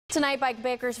Tonight, Bike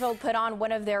Bakersfield put on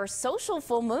one of their social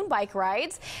full moon bike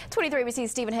rides. 23 ABC's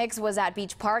Stephen Hicks was at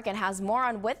Beach Park and has more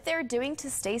on what they're doing to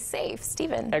stay safe.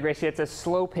 Stephen. Hey, Gracie, it's a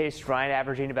slow-paced ride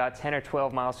averaging about 10 or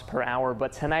 12 miles per hour.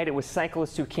 But tonight it was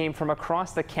cyclists who came from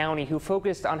across the county who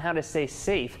focused on how to stay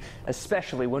safe,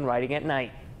 especially when riding at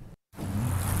night.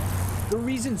 The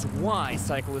reasons why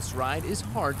cyclists ride is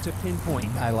hard to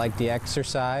pinpoint. I like the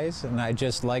exercise and I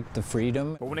just like the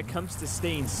freedom. But when it comes to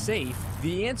staying safe,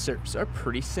 the answers are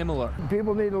pretty similar.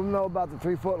 People need to know about the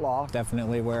 3-foot law.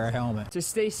 Definitely wear a helmet. To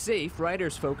stay safe,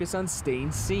 riders focus on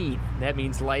staying seen. That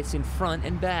means lights in front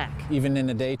and back. Even in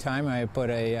the daytime, I put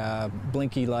a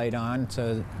blinky light on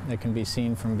so it can be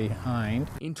seen from behind.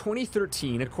 In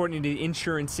 2013, according to the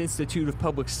Insurance Institute of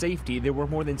Public Safety, there were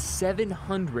more than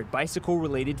 700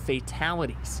 bicycle-related fatalities.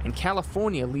 And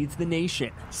California leads the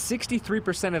nation.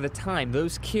 63% of the time,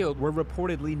 those killed were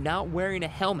reportedly not wearing a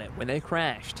helmet when they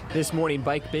crashed. This morning,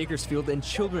 Bike Bakersfield and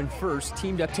Children First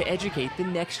teamed up to educate the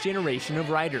next generation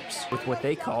of riders with what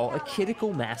they call a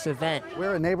Kidical Mass event.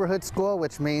 We're a neighborhood school,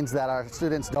 which means that our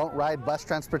students don't ride bus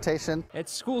transportation. At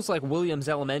schools like Williams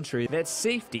Elementary, that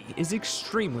safety is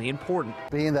extremely important.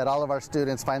 Being that all of our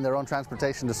students find their own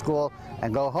transportation to school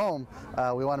and go home,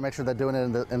 we want to make sure they're doing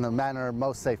it in the manner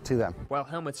most safe to them. While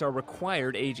helmets are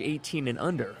required age 18 and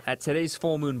under, at today's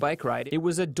full moon bike ride, it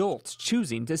was adults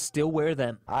choosing to still wear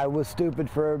them. I was stupid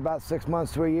for about 6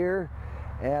 months to a year,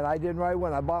 and I didn't ride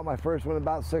one. I bought my first one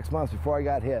about 6 months before I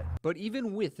got hit. But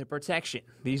even with the protection,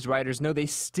 these riders know they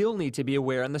still need to be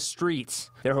aware on the streets.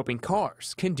 They're hoping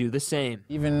cars can do the same.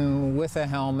 Even with a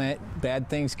helmet, bad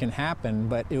things can happen,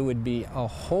 but it would be a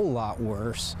whole lot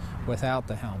worse without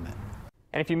the helmet.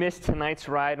 And if you missed tonight's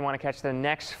ride and want to catch the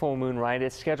next full moon ride,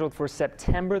 it's scheduled for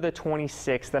September the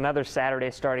 26th, another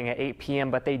Saturday starting at 8 p.m.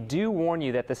 But they do warn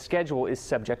you that the schedule is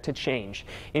subject to change.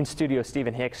 In studio,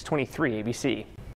 Stephen Hicks, 23 ABC.